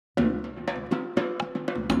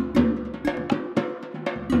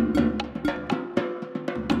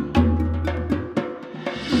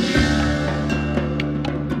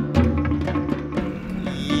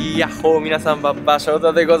やっほー、皆さん、バッパショー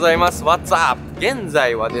トでございます。What's up? 現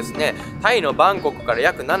在はですね、タイのバンコクから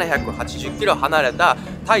約780キロ離れた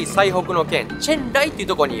タイ最北の県、チェンライという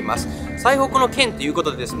ところにいます。最北の県というこ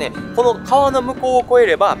とでですね、この川の向こうを越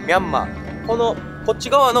えればミャンマー、こっ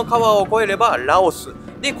ち側の川を越えればラオス。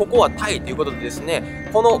で、ここはタイということでです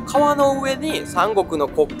ね、この川の上に三国の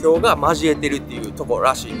国境が交えてるっていうところ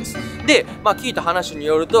らしいです。で、聞いた話に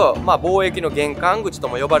よると、貿易の玄関口と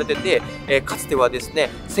も呼ばれてて、かつてはです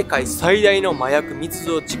ね、世界最大の麻薬密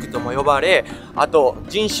造地区とも呼ばれ、あと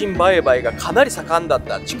人身売買がかなり盛んだっ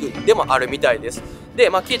た地区でもあるみたいです。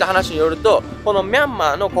で、聞いた話によると、このミャン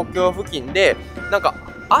マーの国境付近で、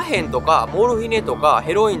アヘンとかモルヒネとか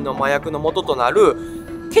ヘロインの麻薬の元となる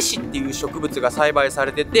ケシっていう植物が栽培さ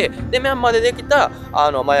れてて、でミャンマーでできた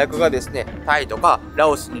麻薬がですね、タイとかラ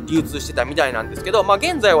オスに流通してたみたいなんですけど、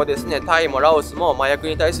現在はですね、タイもラオスも麻薬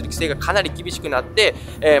に対する規制がかなり厳しくなって、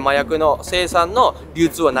麻薬の生産の流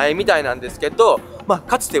通はないみたいなんですけど、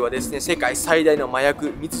かつてはですね、世界最大の麻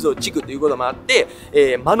薬密造地区ということもあって、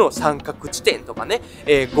魔の三角地点とかね、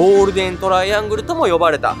ゴールデントライアングルとも呼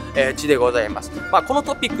ばれた、地でございます。この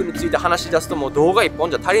トピックについて話し出すともう動画1本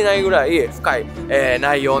じゃ足りないぐらい深い、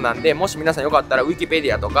内容なんで、もし皆さんよかったらウィキペデ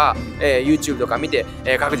ィアとか、YouTube とか見て、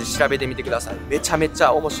各自調べてみてください。めちゃめち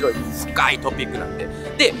ゃ面白い深いトピックなんで。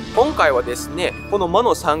で、今回はですね、この魔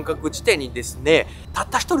の三角地点にですね、たっ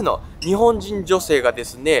た一人の日本人女性がで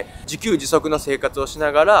すね、自給自足の生活をし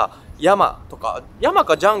ながら山か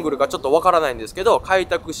ジャングルかちょっとわからないんですけど、開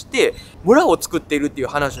拓して村を作っているっていう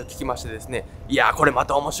話を聞きましてですね、いやー、これま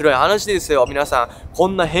た面白い話ですよ。皆さん、こ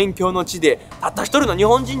んな辺境の地でたった一人の日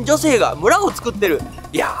本人女性が村を作ってる、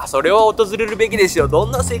いやー、それは訪れるべきですよ。ど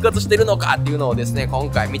んな生活してるのかっていうのをですね、今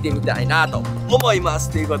回見てみたいなと思います。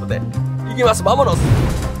ということでいきます。バモノス。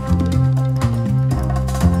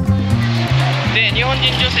で、日本人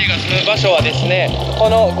女性が住む場所はですね、こ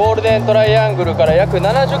のゴールデントライアングルから約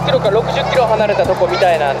70キロから60キロ離れたとこみ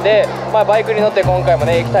たいなんで、バイクに乗って今回も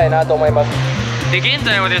ね、行きたいなと思います。で、現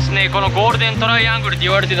在はですね、このゴールデントライアングルって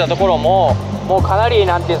言われてたところも、もうかなり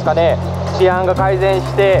なんていうんですかね、治安が改善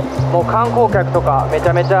して、もう観光客とかめち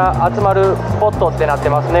ゃめちゃ集まるスポットってなって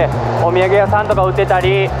ますね。お土産屋さんとか売ってた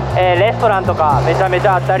り、レストランとかめちゃめち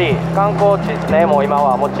ゃあったり、観光地ですね。もう今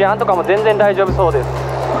はもう治安とかも全然大丈夫そうです。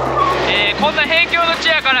こんな辺境の地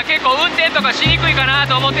やから結構運転とかしにくいかな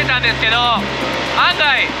と思ってたんですけど、案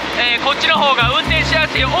外、こっちの方が運転しや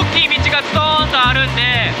すい大きい道がストーンとあるんで、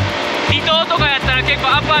離島とかやったら結構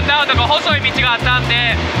アップアンダウンとか細い道があったん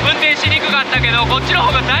で運転しにくかったけど、こっちの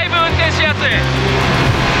方がだいぶ運転しやすい。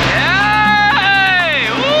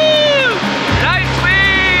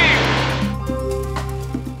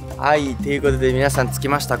はい、ということで皆さん着き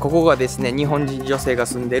ました。ここがですね、日本人女性が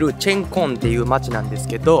住んでるチェンコーンっていう町なんです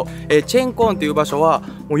けど、チェンコーンっていう場所は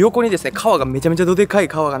もう横にですね、川がめちゃめちゃどでかい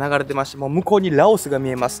川が流れてまして、もう向こうにラオスが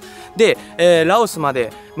見えます。で、ラオスま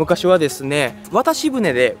で昔はですね、渡し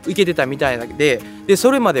船で行けてたみたいなで、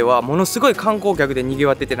それまではものすごい観光客で賑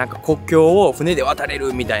わってて、国境を船で渡れ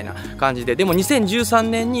るみたいな感じで、でも2013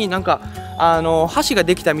年に橋が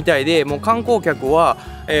できたみたいで、もう観光客は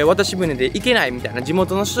渡し船で行けないみたいな、地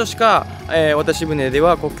元の人しか、渡し船で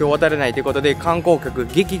は国境を渡れないということで観光客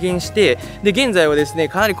激減して、で現在はですね、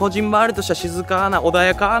かなりこじんまりとした静かな穏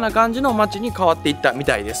やかな感じの街に変わっていったみ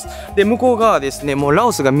たいです。で、向こう側はですね、もうラ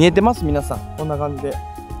オスが見えてます。皆さんこんな感じで、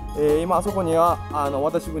今あそこには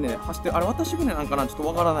渡し船走ってる、あれ渡し船なんかな、ちょっと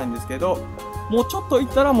わからないんですけど、もうちょっと行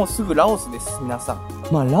ったらもうすぐラオスです。皆さ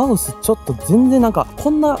ん、ラオスちょっと全然こ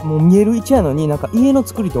んなもう見える位置やのに、家の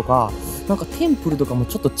作りとかテンプルとかも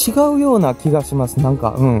ちょっと違うような気がします。ほ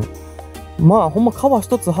んま川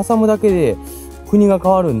一つ挟むだけで国が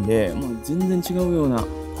変わるんで、もう全然違うような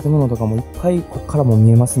建物とかもいっぱいこっからも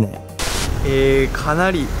見えますね。か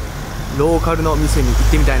なりローカルの店に行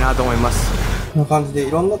ってみたいなと思います。こんな感じで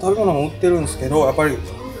いろんな食べ物も売ってるんですけど、やっぱり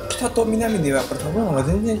北と南ではやっぱり食べ物が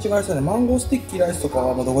全然違いそうで、マンゴースティッキーライスとか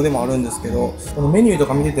はどこでもあるんですけど、このメニューと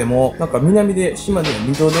か見てても南で島で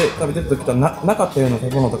離島で食べてる時とは なかったような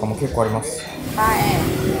食べ物とかも結構あります。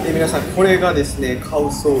で、皆さん、これがですね、カウ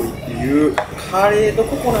ソーイっていうカレーと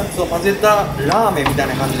ココナッツを混ぜたラーメンみたい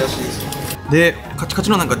な感じらしいです。で、カチカチ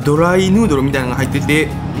のドライヌードルみたいなのが入ってて、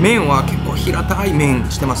麺は結構平たい麺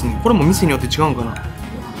してますね。これも店によって違うんかな。い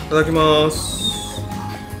ただきます。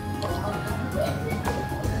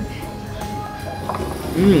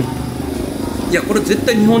いや、これ絶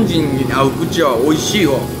対日本人に合う口は美味しい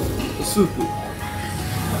よ。スープ、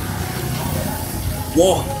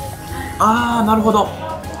なるほど、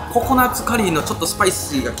ココナッツカリーのちょっとスパイ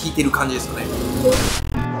スが効いてる感じですよね。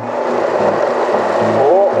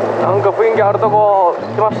なんか雰囲気あるとこ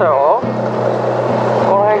来ましたよ。こ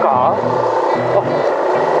の辺か。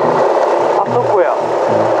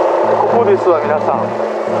こですわ皆さん。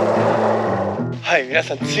はい、皆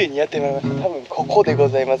さんついにやってまいりました。多分ここでご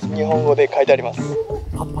ざいます。日本語で書いてあります。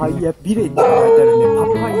パパイヤビレッジって書いてあるんで、パ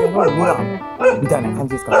パイヤの村みたいな感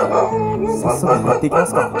じですから、ね、早速入っていきま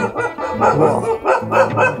すか。う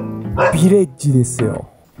わ、ビレッジですよ。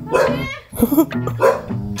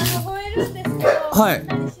はい。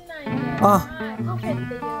あ、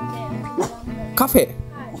カフェ。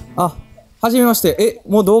あ、はじめまして。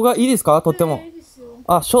もう動画いいですか？とっても。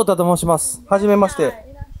あ、翔太と申します。はじめまして。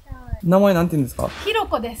名前なんて言うんですか？ひろ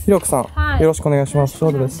こです。ひろこさん、はい、よろしくお願いします。翔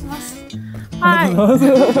太です。はい。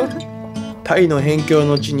タイの辺境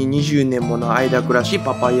の地に20年もの間暮らし、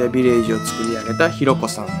パパイヤビレージを作り上げたひろこ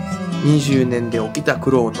さん。20年で起きた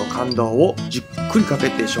苦労と感動をじっくりかけ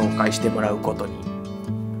て紹介してもらうことに。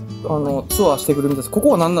ツアーしてくるみたいです。ここ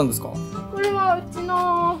は何なんですか？これはうち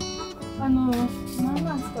の何なんで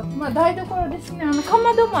すか。まあ台所ですね。か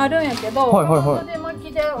まどもあるんやけど、かまどで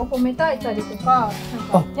薪でお米炊いたりとか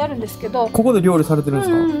なんかやるんですけど。ここで料理されてるんで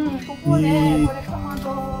すか？ここでこれかま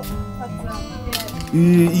ど2つあって。い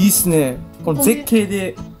いっすね。この絶景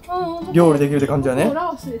で料理できるって感じだね。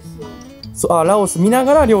ラオスですよ。ラオス見な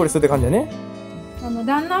がら料理するって感じだね。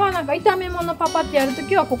旦那はなんか炒め物パパってやると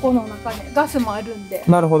きはここの中でガスもあるんで。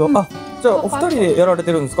なるほど。あ、じゃあお二人でやられ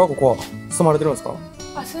てるんですか？ここは住まれてるんですか？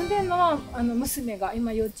住んでるのは娘が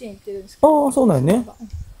今幼稚園行ってるんですけど。ああ、そうなんやね。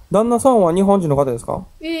旦那さんは日本人の方ですか？こ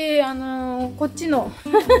っちの。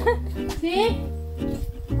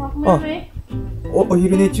お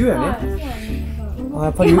昼寝中やね。や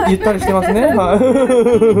っぱりゆったりしてますね。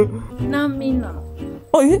難民なの。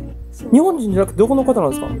日本人じゃなくてどこの方なん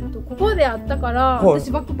ですか？ここであったから、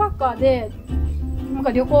私バックパッカーでなん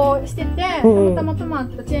か旅行してて、たまたま泊まっ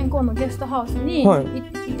たチェーンコーンのゲストハウスに行っ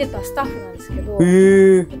てたスタッフなんですけど、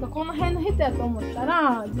この辺の人やと思った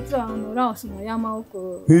ら、実はラオスの山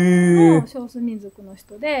奥の少数民族の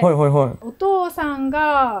人で、お父さん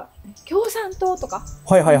が共産党とか、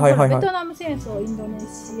ベトナム戦争、インドネ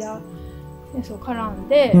シア戦争絡ん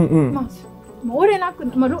で、もう折れなく、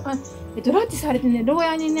拉致されてね、牢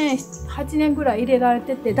屋にね、8年ぐらい入れられ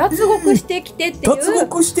てて、脱獄してきてっていう。脱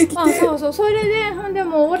獄してきて。そうそう、それで、ほんで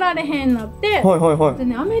もうおられへんなって。で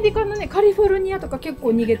ね、アメリカのね、カリフォルニアとか結構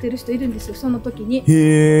逃げてる人いるんですよ、その時に。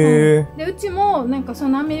で、うちも、なんかそ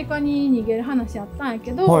のアメリカに逃げる話あったんや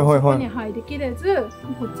けど、そこに入りきれず、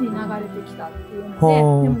こっちに流れてきたっていうので、で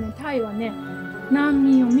もね、タイはね、難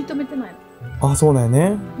民を認めてないの。あ、そうなん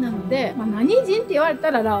やね。なので、何人って言われ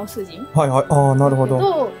たらラオス人。ああ、なるほ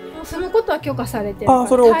ど。住むことは許可されてる。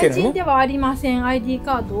それ OK ね。タイ人ではありません。ID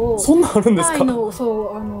カードを。そんなあるんですか？タイの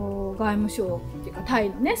外務省っていうかタ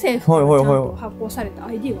イのね政府からちゃんと発行された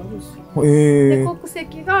ID があるんですよ。で国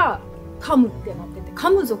籍がカムってなってて、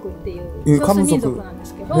カム族っていう少数民族なんで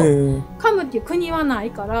すけど、カムっていう国はな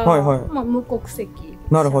いから、無国籍。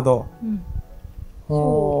なるほど。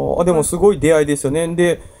でもすごい出会いですよね。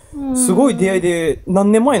で。すごい出会いで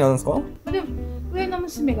何年前なんですか？でも上の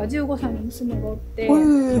娘が15歳の娘がおって、そう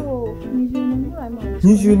20年ぐらい前です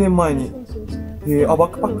ね。20年前に。バッ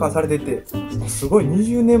クパッカーされてて、すごい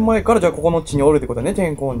20年前からじゃあここの地におるってことね、チェ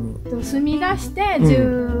ーンコーンに。住み出して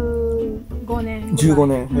15年。15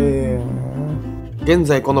年。現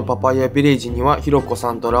在このパパイヤビレッジにはひろこ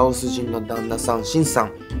さんとラオス人の旦那さん、シンさ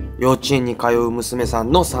ん、幼稚園に通う娘さ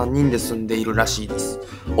んの3人で住んでいるらしいです。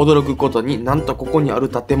驚くことになんとここにある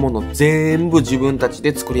建物全部自分たち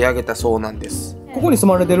で作り上げたそうなんです。ここに住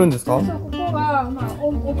まれてるんですか？そう、ここが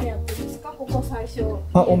主やってるんですか？ここ最初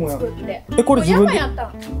作って。これ自分で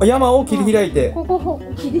山を切り開いて。ここ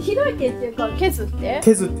切り開いてっていうか削って。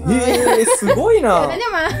すごいな。でも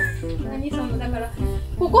何そのだから。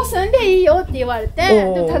ここ住んでいいよって言われて、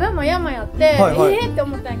でただの山やってって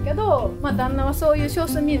思ったんやけど、旦那はそういう少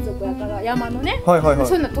数民族やから山のね、そうい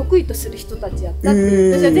うの得意とする人たちやったっ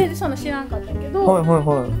て、私は全然そんな知らんかったけど、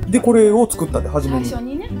でこれを作ったって初めに。最初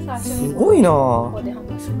にすごいな。ここで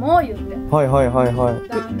話も言って、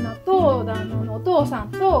旦那と旦那のお父さ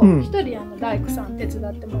んと一人大工さん手伝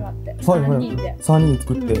ってもらって3人で。3人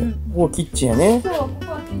作って、ここキッチンやね。そう、こ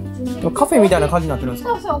こはキッチンで。カフェみたいな感じになってるんです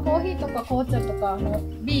か？そう、コーヒーとか紅茶とか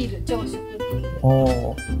ビール朝食。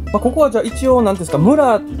ここはじゃあ一応なんですか、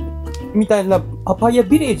村みたいなパパイヤ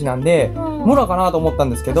ビレッジなんで、村かなと思ったん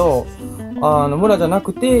ですけど、村じゃな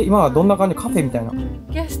くて今はどんな感じ？カフェみたいな。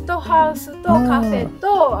ゲストハウスとカフェ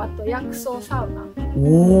とあと薬草サウナ。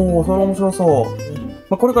おお、それ面白そ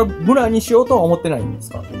う。これから村にしようとは思ってないんです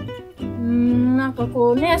か？なんか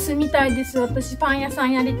こうね、住みたいです、私パン屋さ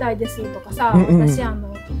んやりたいですとかさ、私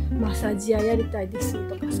マッサージ屋やりたいです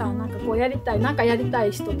とかさ、なんかこうやりた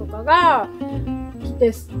い人とかが来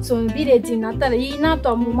て、そういうビレッジになったらいいなと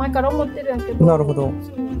はもう前から思ってるんやけど。なるほど。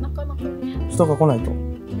なかなかね。人が来ないと。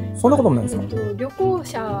そんなこともないですか？旅行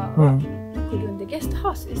者が来るんで、ゲストハ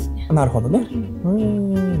ウスですね。なるほどね。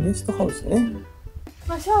ゲストハウスね。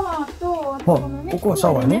まあ、シャワーと、あとこのね、ここはシャ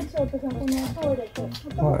ワーね。ショートさん、このトイレと、あ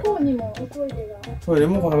と向こうにもおトイレが。トイレ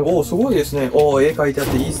もこの、お、すごいですね。お、絵描いてあっ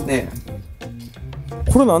ていいですね。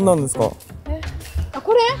これ何なんですか？あ、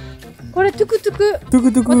これトゥクトゥク。トゥ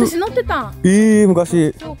クトゥク。私乗ってたん。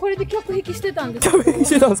昔。そう、これで客引きしてたんです。客引きし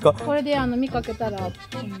てたんですか？これで見かけたら、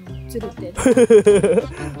釣るって。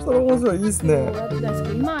それ面白い、いいですね。やってたんですけ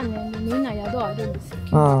ど、今はね、みんな宿あるんですよ。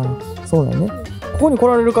ああ、そうだね。ここに来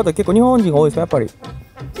られる方、結構日本人が多いですか、やっぱり。う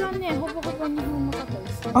ちはね、ほぼほぼ日本の方で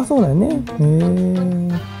す。あ、そうだよね。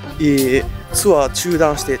ツアー中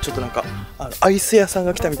断して、ちょっとなんか、アイス屋さん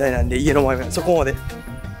が来たみたいなんで、家の前まで、そこまで。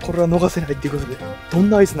これは逃せないっていうことで、どん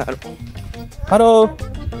なアイスなの？ Hello.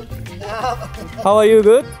 How are you?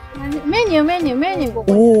 Good? メニューこ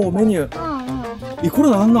こ。おお、メニュー。これ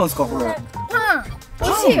何なんですか、これ？パン。美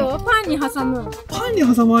味しいよ。パンに挟む。パンに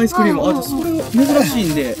挟むアイスクリーム。あ、それ珍し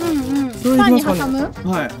いんで。パンに挟む？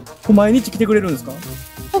はい。これ毎日来てくれるんですか？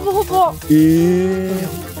ほぼほぼ。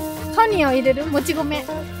カニを入れる？もち米。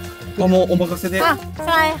もうお任せで。あ、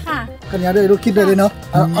最半。カニada lukis dari no.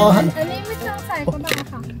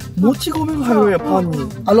 もち米が入るやパンに。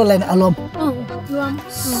Alom lain alom.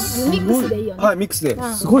 ミックスでいいよね。はい、ミックスで。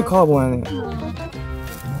すごいカーボンやね。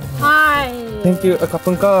はい。Thank you。カッ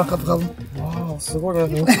プンか。カップ。わあ、すごい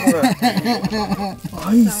ね。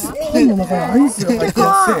アイス。パンの中にアイスが入って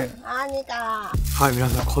ますね。はい、皆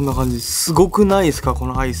さんこんな感じ。すごくないですか、こ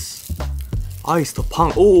のアイス。アイスとパ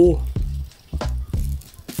ン。おお。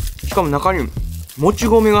しかも中にもち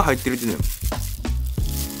米が入ってるってね。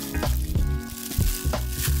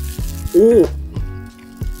おお、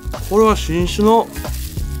これは新種の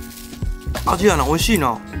味やな。美味しい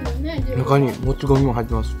な。中にもち米も入っ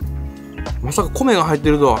てます。まさか米が入っ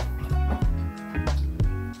てるとは。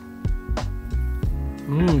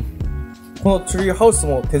このツリーハウス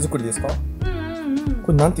も手作りですか？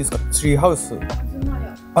これなんていうんですか？ツリーハウス。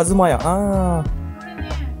あずまや。ああ。これね、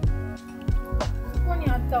ここに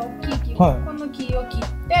あった大きい木、はい、この木を切っ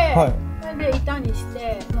て、それで板にし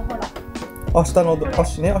て、ほら。下の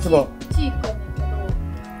足ね、足場。チークやねんけ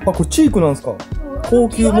ど。あ、これチークなんですか？高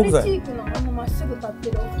級木材。チークのまっすぐ立っ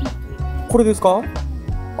てる大きい木。これですか？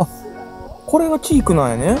あ、これがチークな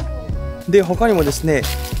んやね。で、他にもですね、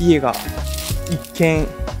家が一軒、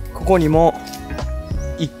ここにも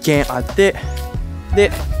一軒あって、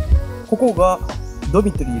で、ここがド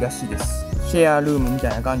ミトリーらしいです。シェアルームみた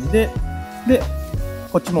いな感じで、で、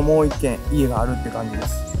こっちももう一軒家があるって感じで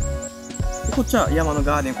す。で、こっちは山の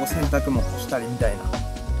ガーデン、こう洗濯もしたりみたいな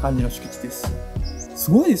感じの敷地です。す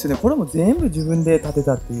ごいですよね。これも全部自分で建て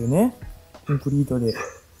たっていうね。コンクリートで。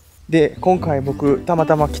で、今回僕たま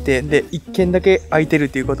たま来て、で、一軒だけ空いてるっ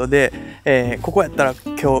ていうことで、ここやったら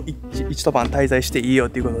今日一晩滞在していいよっ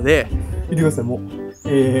ていうことで、見てください、もう、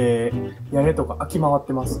屋根とか空き回っ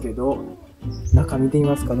てますけど、中見てみ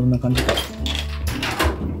ますか、どんな感じか。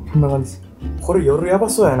こんな感じです。これ夜やば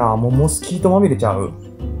そうやな。もうモスキートまみれちゃう。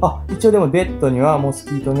あ、一応でもベッドにはモス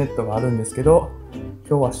キートネットがあるんですけど、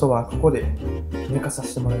今日は一晩ここで寝かさ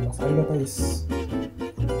せてもらいます。ありがたいです。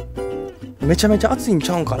めちゃめちゃ暑いんち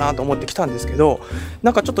ゃうんかなと思ってきたんですけど、な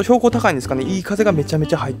んかちょっと標高高いんですかね。いい風がめちゃめ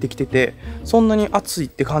ちゃ入ってきてて、そんなに暑いっ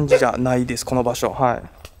て感じじゃないです、この場所。はい。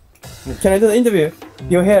Can I do the interview?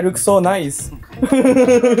 Your hair looks so nice.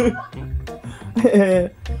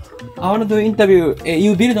 I want to do interview.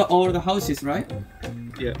 You build all the houses, right?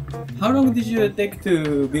 Yeah. How long did you take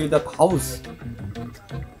to build that house?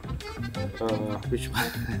 Which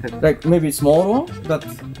one? Like maybe small one, that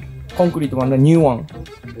concrete one, the new one.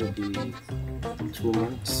 Maybe 2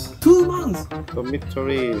 months. 2 months.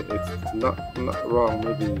 Dormitory, it's not wrong.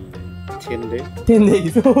 Maybe 10 days. 10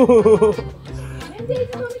 days.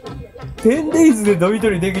 10 days でドミト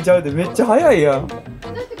リーできちゃうってめっちゃ早いやん。だっ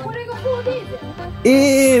てこれが4 days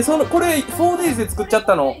やこれ4 days で作っちゃっ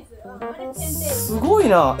たの？すごい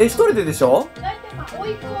な。一人ででしょ？だいたいまあ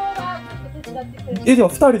甥っ子が手伝ってくれる。でも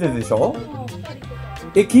2人ででしょ？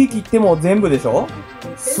木切っても全部でしょ？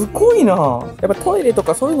すごいな。やっぱトイレと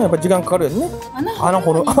かそういうのやっぱ時間かかるよね。穴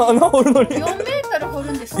掘るのに。4メートル掘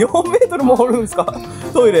るんですよ。4メートルも掘るんですか？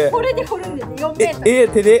トイレ。これで掘るんですよ。4メー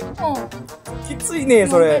トル。手で？きついね、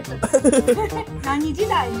それ。何時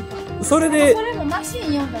代？それで。それもマシン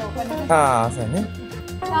読んだらお金かかる。ああ、そうやね。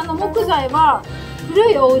木材は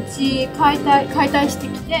古いお家解体して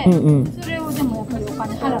きて、それをでもやっぱりお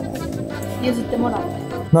金払って譲ってもらって。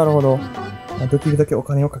なるほど。できるだけお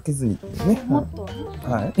金をかけずにね。モットー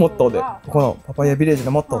ね。はい。モットーで、このパパイヤビレッジ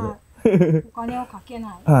のモットーで。お金をかけな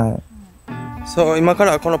い。はい。そう、今か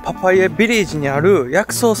らこのパパイヤビレッジにある薬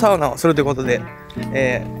草サウナをするということで、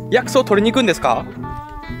薬草を取りに行くんですか？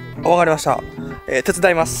わかりました。手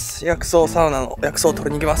伝います。薬草サウナの薬草を取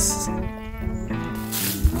りに行きます。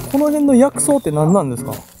この辺の薬草って何なんです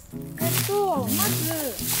か？まず、こ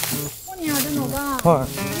こにあるのが、はい。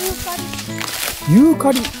ユー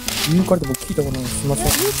カリ。ユーカリって僕聞いたことないです。すみません。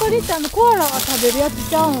ユーカリってコアラが食べるやつ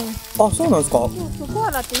ちゃうん。あ、そうなんですか？そうそう、コ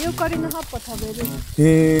アラってユーカリの葉っぱ食べる。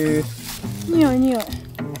へえ。匂い。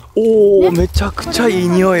おお、めちゃくちゃいい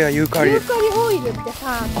匂いや、ユーカリ。ユーカリオイルってさ、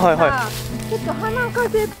はいはい。ちょっと鼻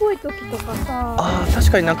風邪っぽい時とかさ、あー、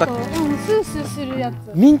確かになんかスースーするやつ。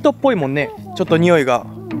ミントっぽいもんね。ちょっと匂いが。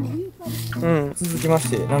続きま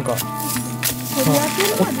して、なんか。取り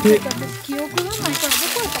当てるまでちょっと私記憶がないからど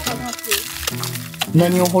こやったかなっていう。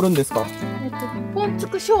何を掘るんですか？ポンツ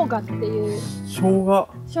ク生姜っていう生姜の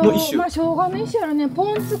一種。まあ生姜の一種やね。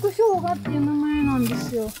ポンツク生姜っていう名前なんで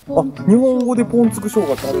すよ。あ、日本語でポンツク生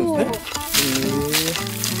姜ってあるんですね。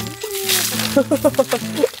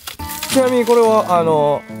ちなみにこれ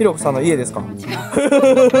はひろこさんの家ですか？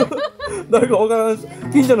誰かわからない。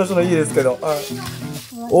近所の人の家ですけど。はい、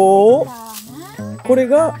おお、これ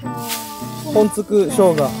がポンツク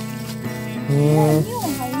生姜。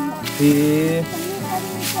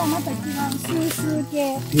また違うスースー系。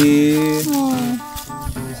へえ。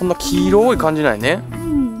そんな黄色い感じないね。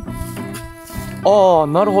ああ、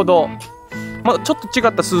なるほど。まだちょっと違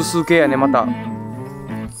ったスースー系やね、また。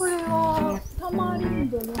これはタマリン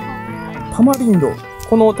ドの葉。タマリンド。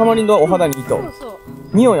このタマリンドはお肌にいいと。そうそう。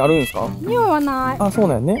匂いあるんですか？匂いはない。あ、そう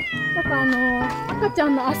なんやね。だから赤ちゃ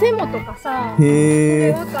んの汗もとかさ、へ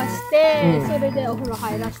え。沸かして、それでお風呂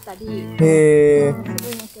入らしたり。へえ。すごいん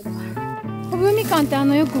だけど。小ぶみかんってよ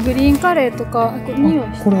くグリーンカレーとか匂い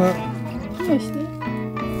して。これ。匂いして。こ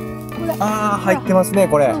れ。ああ、入ってますね、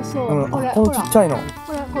これ。そうそう。このちっちゃいの。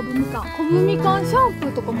これ小ぶみかん。小ぶみかんシャンプ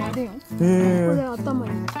ーとかもあるよ。これ頭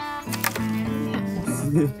に。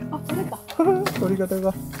すげえ。あ、取れた。取り方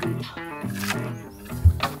が。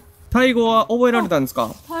タイ語は覚えられたんですか？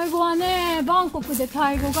タイ語はね、バンコクで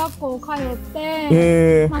タイ語学校通っ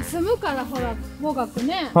て、まあ住むからほら語学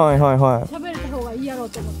ね、はいはいはい。喋れた方がいいやろう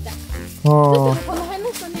と思って。だってあこの辺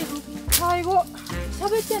の人ね、タイ語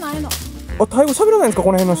喋ってないの。あ、タイ語喋らないんですか、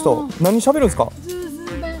この辺の人？何喋るんですか？ズーズ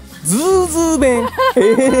ー弁。ズーズー弁。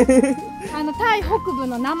タイ北部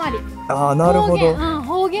の訛り。ああ、なるほど。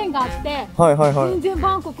方言があって、はいはいはい。全然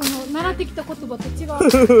バンコクの習ってきた言葉と違う。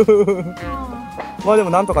まあでも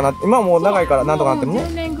なんとかなって、今はもう長いからなんとかなってるね。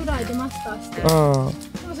10年ぐらいでマスターして。でもそ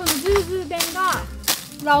のズーズー弁が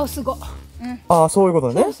ラオス語。ああ、そういうこ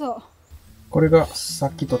とね。そうそう。これがさ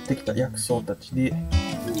っき取ってきた薬草たちで、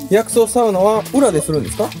薬草サウナは裏でするんで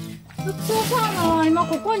すか？薬草サウナは今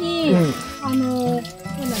ここに、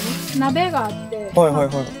鍋があって、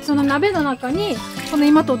その鍋の中にこの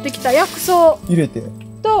今取ってきた薬草入れて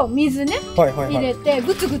と水ね、入れて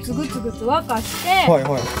グツグツ沸かして、こ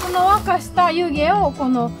の沸かした湯気をこ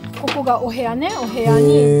こがお部屋ね、お部屋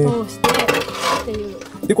に通してっていう。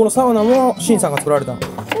でこのサウナもシンさんが作られたの？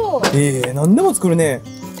そう。何でも作るね。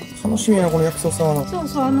楽しみやな、この薬草サウナ。そう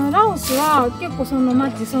そう、ラオスは結構その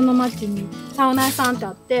町にサウナ屋さんって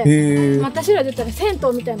あって、私らで言ったら銭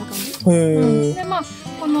湯みたいな感じ。でまあ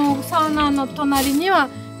このサウナの隣には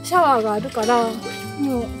シャワーがあるから、も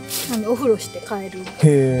うお風呂して帰る。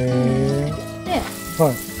で、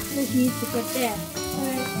火つけて、こ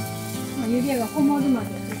れ湯気がこもるまで。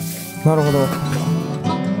なるほど。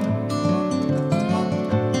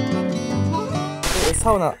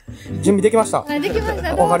サウナ準備できました。できまし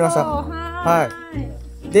た。わかりました。は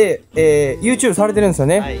い。で、YouTube されてるんですよ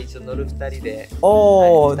ね。はい、一緒乗る2人で。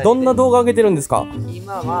おお、どんな動画上げてるんですか？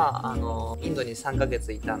今はインドに3ヶ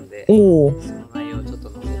月いたんで、おお、その内容をちょっと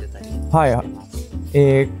載せてたり。はい。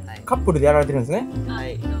カップルでやられてるんですね。は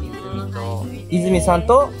い、泉さん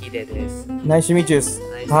とヒデです。ナイスミチュース。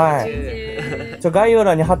はい。概要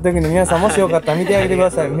欄に貼っておくんで、皆さんもしよかったら見てあげてくだ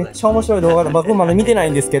さい。めっちゃ面白い動画で、僕まだ見てない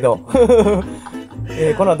んですけど。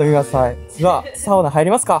この後見てください。では、サウナ入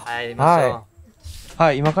りますか？入りましょう。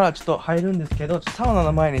はい、今からちょっと入るんですけど、サウナ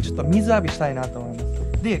の前にちょっと水浴びしたいなと思いま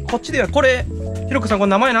す。で、こっちではこれ、ひろこさん、これ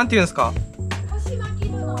名前なんて言うんですか？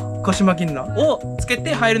腰巻き布をつけ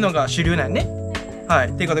て入るのが主流なんやね。は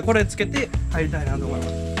い。ということで、これつけて入りたいなと思います。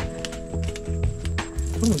こ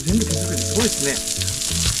れも全部手作りすごいですね。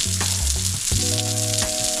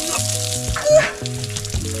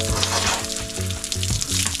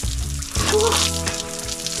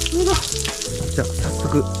じゃあ早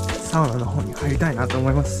速サウナの方に入りたいなと思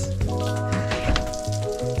います。う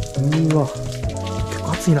わ、結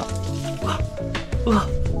構暑いな。うわ、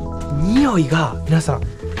匂いが皆さん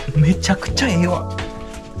めちゃくちゃええわ。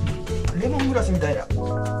レモングラスみたいなフル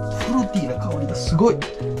ーティーな香りがすごい。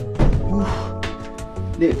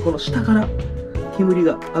でこの下から煙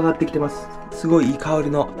が上がってきてます。すごいいい香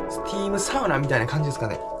りのスティームサウナみたいな感じですか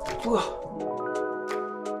ね。うわ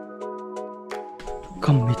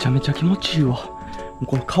めちゃめちゃ気持ちいいわ。もう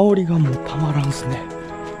この香りがもうたまらんっすね。め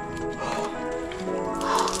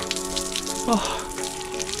っ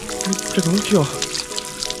ちゃ気持ちいいわ。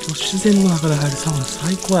自然の中で入るサウナ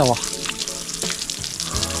最高やわ。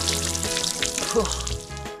あ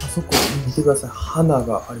そこ見てください。花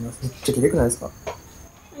があります。めっちゃ綺麗くないですか？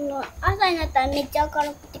朝になったらめっちゃ明る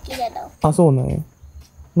くて綺麗だよ。あ、そうね。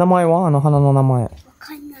名前はあの花の名前。わ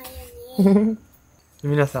かんないよね。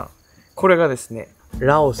皆さん、これがですね、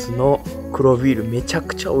ラオスの黒ビールめちゃ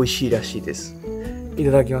くちゃ美味しいらしいです。い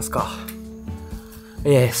ただきますか。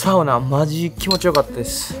サウナマジ気持ちよかったで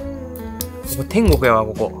す。ここ天国やわ、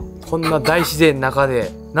ここ。こんな大自然の中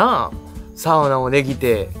で、なあ、サウナもでき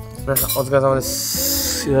て。皆さん、お疲れ様で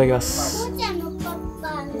す。いただきます。おもちゃのパ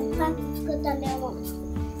パのパンツ作ったねも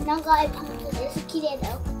長いパンツです。綺麗だ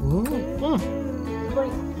よ。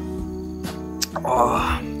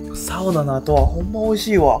サウナの後はほんま美味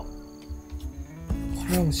しいわ。こ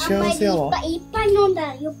れはもう幸せやわ。いっぱい飲んだ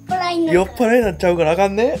ら酔っ払いになる。酔っ払いになっちゃうからあか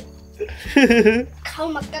んね。顔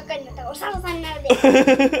真っ赤っかになったらおさおさになるで。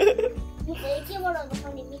生き物の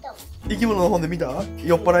本で見たもん。生き物の本で見た？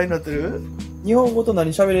酔っ払いになってる？日本語と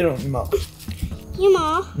何喋れるの今？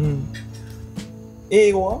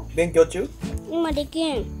英語は勉強中？今で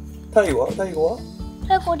きん。タイ語は？タイ語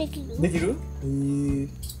できる？できる？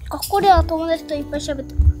学校では友達といっぱい喋っ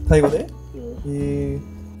てる。タイ語で？こ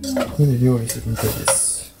れで料理するみたいで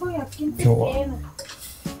す。今日は。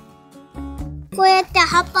こうやって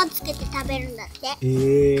葉っぱつけて食べるんだっ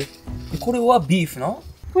て。これはビーフな？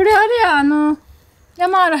これあれや、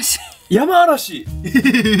山嵐。山嵐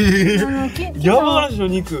山嵐の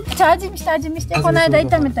肉。味見して。この間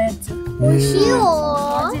炒めたやつ。美味しい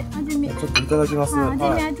よ。味見。ちょっといただきます。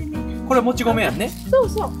味見。これもち米やんね。そう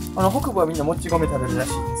そう。北部はみんなもち米食べるらし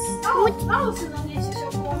いです。ラオスのね、主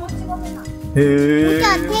食はもち米な。じ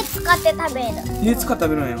ゃあ手使って食べる。手使って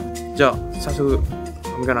食べるんや。じゃあ早速、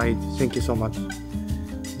I'm gonna eat. Thank you so much.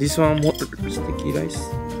 This one もっとスティキーライ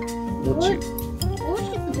ス。もち。美味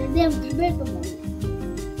しくて全部食べると思う。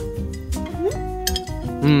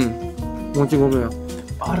もち米や。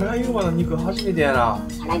アライグマの肉初めてやな。ア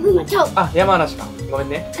ライグマちゃう。あ、山梨か。ごめん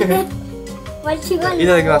ね。いただ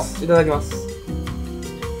きます。いただきます。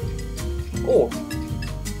おう。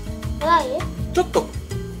ちょっと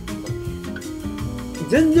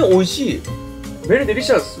全然美味しい。Very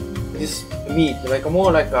delicious. This meat, like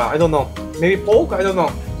more like I don't know, maybe pork, I don't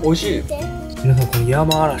know. 美味しい。皆さんこの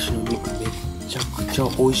山嵐の肉めちゃくちゃ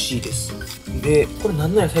美味しいです。で、これ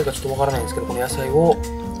何の野菜かちょっとわからないんですけど、この野菜をこ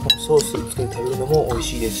のソースにつけて食べるのも美味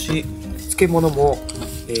しいですし、漬物も、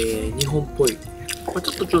日本っぽい。これ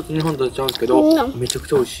ちょっと日本とちゃうんですけど、めちゃく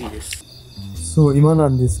ちゃ美味しいです。そう、今な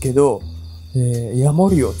んですけど、ヤモ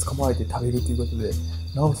リを捕まえて食べるということで、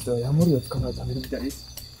ラオスではヤモリを捕まえて食べるみたいです。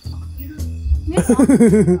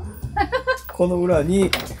この裏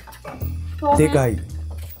にでかい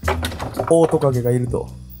オオトカゲがいると。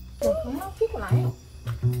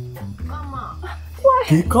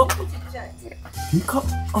でかっ。でかっ。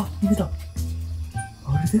あ、見た。あ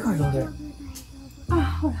れでかいな、あれ。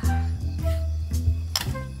ほら。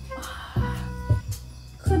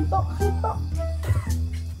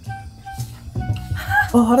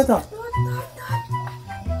晴れた。く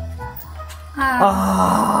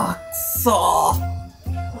そー。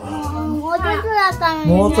もうちょっとだったのに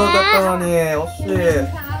ね。もうちょっとだったのに、惜しい。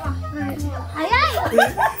早いよ。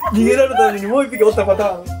逃げられたのにもう一匹おったパタ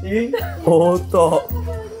ーン。おーっと。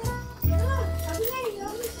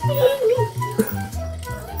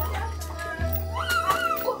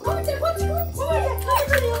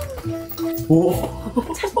おお。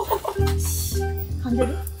噛んで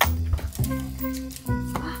る？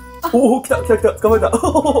おお、来た、捕まえた。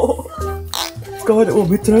捕まえた。お、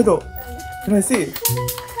めっちゃ慣れた。Can I see?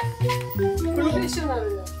 プロフェッショナル。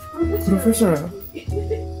プロフェッショナル。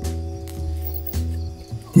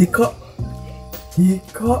でかっ。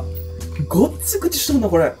ごっつ口しとんだ、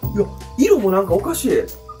これ。いや、色もなんかおかしい。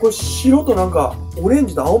これ白となんか、オレン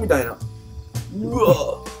ジと青みたいな。う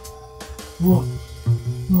わ、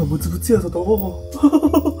ブツブツやぞと。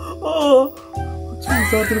ああ、口に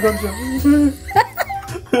触ってる感じや。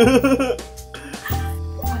さ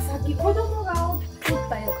っき子供がおっ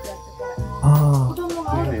たやつやってた。子供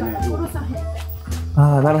がおるから殺さへ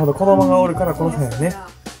ん。なるほど。子供がおるから殺さへんね。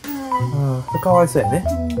かわいそうやね。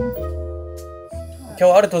今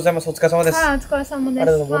日はありがとうございます。お疲れ様です。お疲れ様で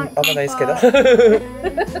す。あんまないですけど。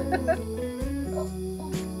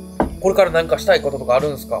これから何かしたいこととかある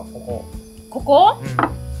んですか、ここ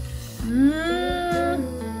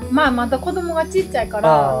まあまだ子供がちっちゃいか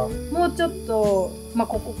らもうちょっと、まあ、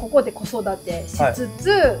ここで子育てしつ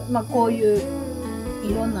つ、まあこういう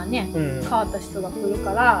いろんなね、変わった人が来る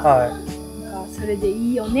から、なんかそれで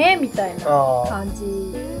いいよねみたいな感じ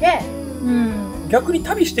で、逆に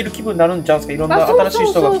旅してる気分になるんちゃうんですか、いろんな新しい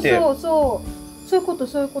人が来て。そういうこ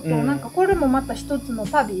と、なんかこれもまた一つの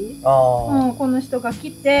旅、この人が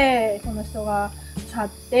来てこの人が去っ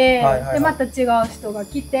て、でまた違う人が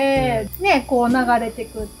来て、ね、こう流れて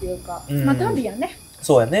くっていうか、まあ旅やね。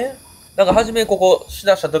そうやね。なんか初めここし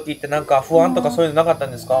だした時ってなんか不安とかそういうのなかった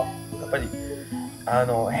んですか？やっぱり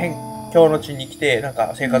辺境の地に来てなん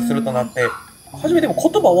か生活するとなって、初めでも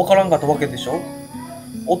言葉わからんかったわけでしょ？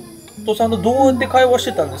夫さんとどうやって会話し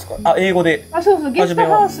てたんですか？英語で。そうゲスト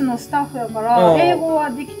ハウスのスタッフやから、英語は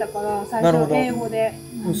できたから最初英語で。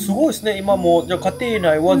すごいですね。今もじゃあ家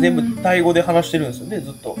庭内は全部タイ語で話してるんですよね、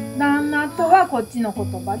ずっと。旦那とはこっちの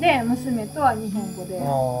言葉で、娘とは日本語で。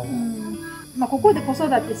まあここで子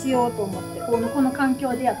育てしようと思って、この環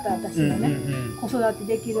境でやったら私もね、子育て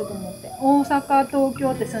できると思って。大阪、東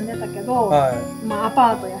京って住んでたけど、まあア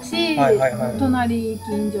パートやし、隣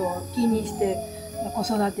近所気にして。子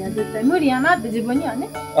育ては絶対無理やなって自分にはね、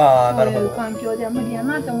そういう環境では無理や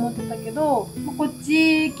なって思ってたけど、こっ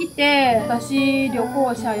ち来て私旅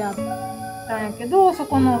行者やったんやけど、そ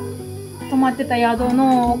この泊まってた宿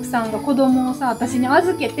の奥さんが子供をさ私に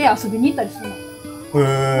預けて遊びに行ったりするの。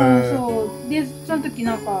そうでその時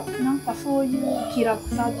なんかそういう気楽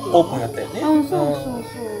さっていうか、オープンやったよね。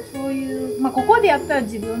そういう、まあここでやったら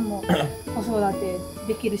自分も子育て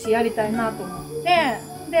できるしやりたいなと思っ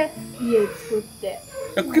て。で家作って。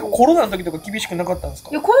結構コロナの時とか厳しくなかったんです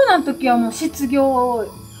か？いやコロナの時はもう失業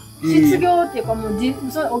っていうかもう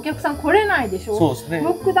お客さん来れないでしょ。そうですね。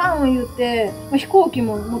ロックダウン言って飛行機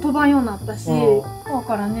も飛ばんようになったし、だ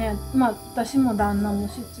からね、まあ私も旦那も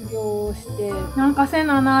失業してなんかせ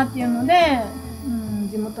ななっていうので、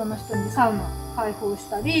地元の人にサウナ開放し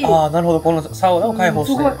たり。なるほど、このサウナを開放し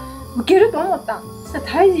て。すごいウケると思った。そしたら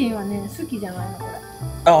タイ人はね好きじゃないのこれ。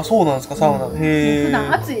そうなんですか、サウナ。普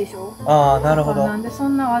段暑いでしょ。なるほど。なんでそ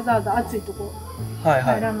んなわざわざ暑いとこ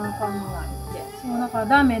入らなあかんのがって。そうだから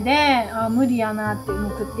ダメで、無理やなっても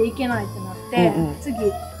う食っていけないってなって、次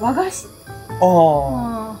和菓子。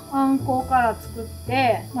あんこから作っ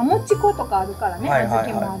て、もち粉とかあるからね、小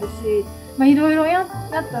豆もあるし、いろいろやっ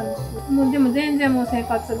たんですよ。もうでも全然もう生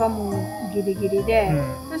活がもうギリギリで、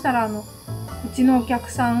そしたらうちのお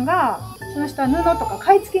客さんが。その人は布とか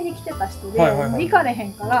買い付けに来てた人で、行かれへ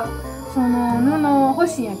んからその布欲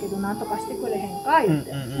しいんやけどなんとかしてくれへんか言っ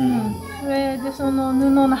て、それでその布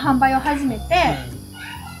の販売を始めて、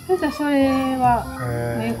そしたらそれは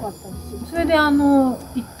良かったんですよ。それで一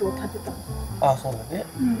棟建てたんですよ。そうだね。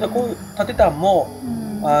こういう建てたんも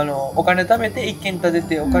お金貯めて一軒建て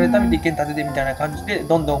て、お金貯めて一軒建ててみたいな感じで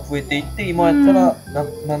どんどん増えていって、今やったら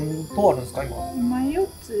何棟あるんですか今？4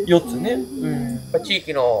つ。4つね。地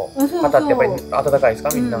域の方ってやっぱり温かいですか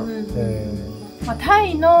みんな？タ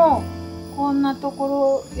イのこんなと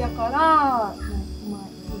ころやから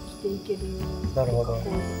生きていける。なるほど。こう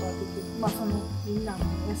いうことができる。そのみんなも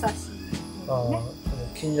優しい。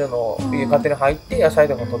近所の家勝手に入って野菜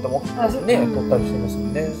とかとってもね取ったりしてますも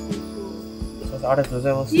んね。ありがとうご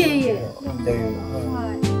ざいます。いえ。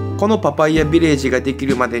このパパイヤビレッジができ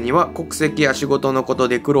るまでには国籍や仕事のこと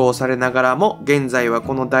で苦労されながらも、現在は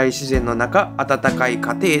この大自然の中温かい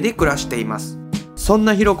家庭で暮らしています。そん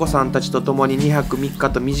なひろこさんたちと共に2泊3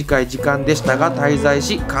日と短い時間でしたが滞在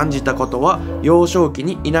し感じたことは、幼少期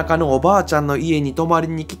に田舎のおばあちゃんの家に泊まり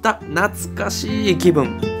に来た懐かしい気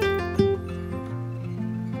分。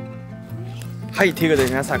はい、ということで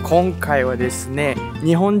皆さん、今回はですね、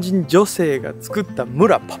日本人女性が作った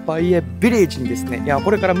村パパイヤビレッジにですね、こ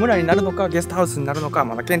れから村になるのかゲストハウスになるのか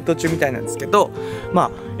まだ検討中みたいなんですけど、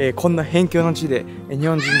こんな辺境の地で日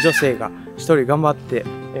本人女性が一人頑張って、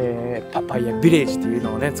パパイヤビレッジっていう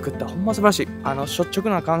のをね作った。ほんま素晴らしい。率直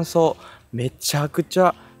な感想、めちゃくち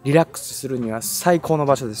ゃリラックスするには最高の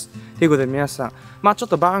場所です。ということで皆さん、ちょっ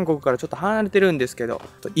とバンコクからちょっと離れてるんですけど、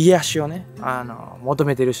癒しをね、求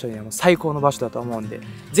めてる人にはもう最高の場所だと思うんで、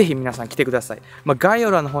ぜひ皆さん来てください。概要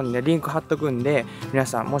欄の方にね、リンク貼っとくんで、皆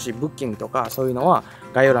さんもしブッキングとかそういうのは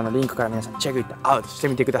概要欄のリンクから皆さんチェックアウトして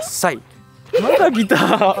みてください。まだ来た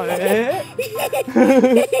は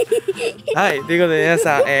い、ということで皆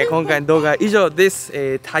さん、今回の動画は以上で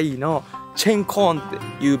す。タイのチェンコーンっ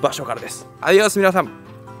ていう場所からです。アディオス皆さん。